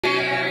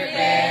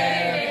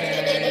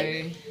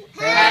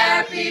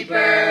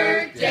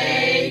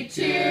birthday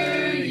to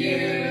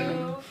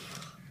you.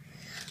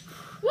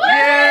 Woo!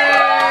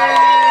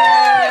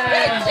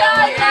 Good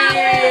job,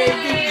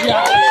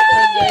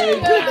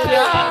 Good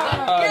job.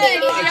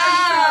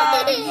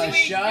 A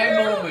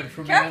shy moment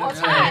from Careful, Anna it's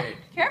hot. Faye.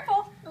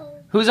 Careful.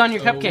 Who's on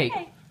your cupcake?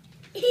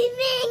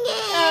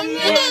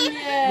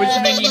 Which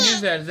minion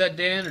is that? Is that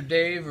Dan or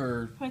Dave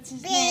or? What's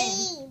his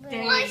name?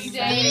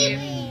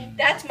 Dave.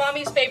 That's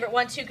Mommy's favorite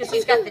one too, because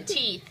he's got the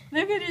teeth.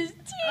 Look at his teeth.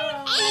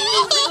 Oh.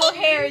 His little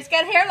hair. He's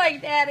got hair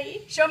like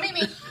Daddy. Show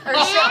Mimi. Or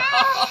show.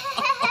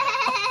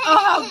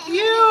 Oh,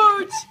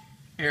 cute.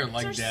 Hair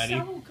like Daddy.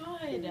 So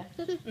good.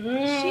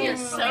 She is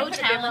so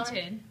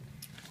talented.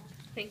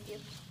 Thank you.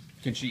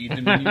 Can she eat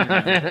the minion? Or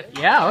not?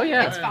 Yeah, oh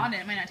yeah. It's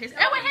fondant. It might not taste.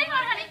 Oh wait, hang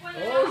on, honey.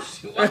 Oh,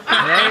 shoot. There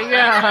you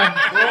go.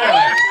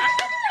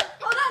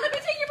 Hold on, let me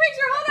take your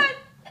picture. Hold on.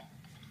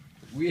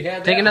 We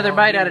had Take that another long,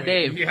 bite didn't out of we?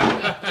 Dave.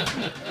 Yeah.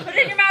 Put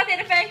it in your mouth,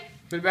 Anna Faye.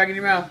 Put it back in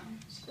your mouth.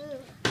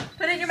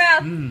 Put it in your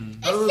mouth.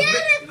 Oh,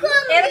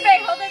 Anna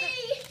Faye, hold it.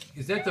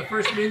 is that the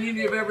first minion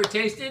you've ever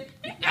tasted?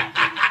 Is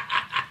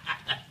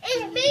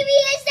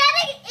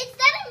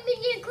that a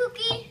minion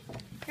cookie?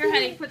 Here,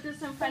 honey, put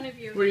this in front of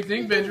you. What do you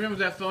think, Benjamin? Was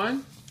that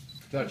fun?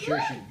 Thought sure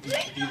she'd eat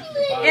the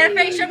pie. Anna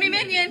Faye, show me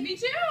Minion. Me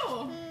too.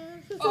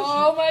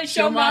 Oh, my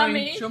Show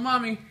mommy. Show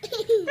mommy. He's so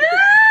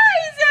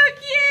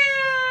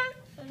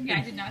cute. Yeah,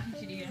 I did not think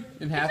she'd eat him.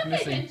 And half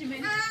missing.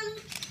 Benjamin.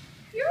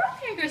 You're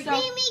okay, Crystal.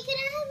 Mimi, can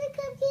I have a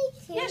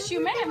cupcake too? Yes, you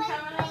may. I'm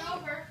coming on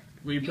over.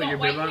 Will you You put your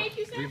want bib white on? cake,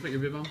 you said? Will you put your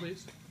bib on,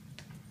 please?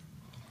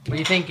 What do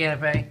you think, Anna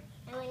Faye?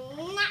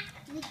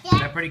 Is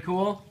that pretty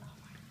cool?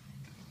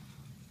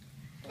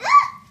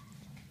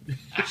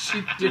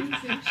 She's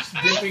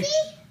dipping.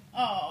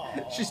 Oh.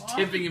 She's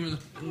dipping him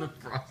in the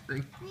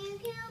frosting.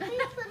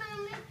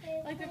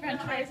 Like the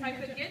french fries I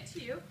could get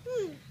to you.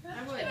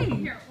 I would.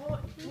 Here, well,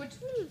 which,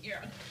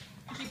 here.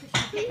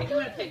 You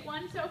want to pick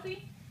one,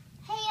 Sophie?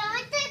 Hey, I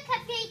want the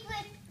cupcake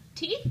with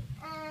Teeth?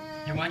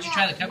 Here, why don't you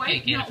try the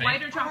White, cupcake, no, Anna Faye?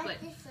 white or chocolate?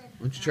 Why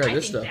don't you try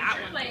this stuff? That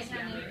one was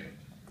yummy.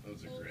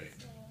 Those are great.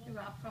 You're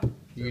welcome.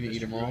 You gonna eat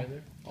them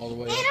all the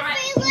way? Anna up?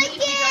 Faye, look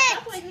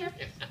it! Like him.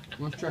 Why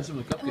don't you try some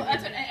of the Well, cupcake?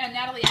 that's what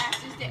Natalie asked.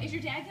 Is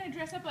your dad going to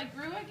dress up like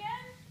Gru again?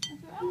 I said,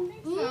 I don't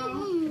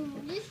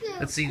think so.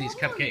 Let's see these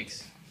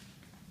cupcakes.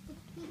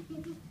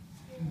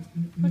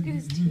 Look at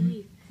his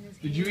teeth.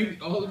 Did you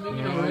eat all the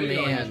minion? Oh, Oh,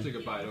 you man. just took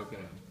a bite. Okay.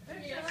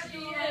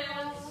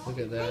 Look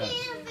at that.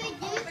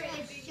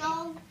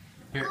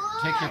 Here,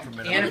 take him from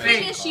Anna The Faye.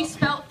 thing is, she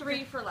spelled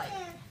 3 for like.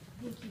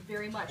 Thank you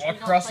very much. We Walk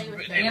don't across play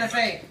with Anna names.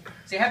 Faye.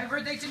 Say happy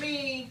birthday to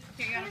me.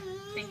 Here you go.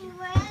 Thank you.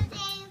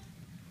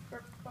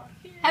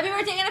 Happy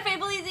birthday, Anna Faye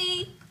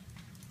Belize.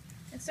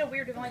 It's so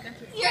weird. We've only done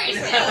 2. Yes.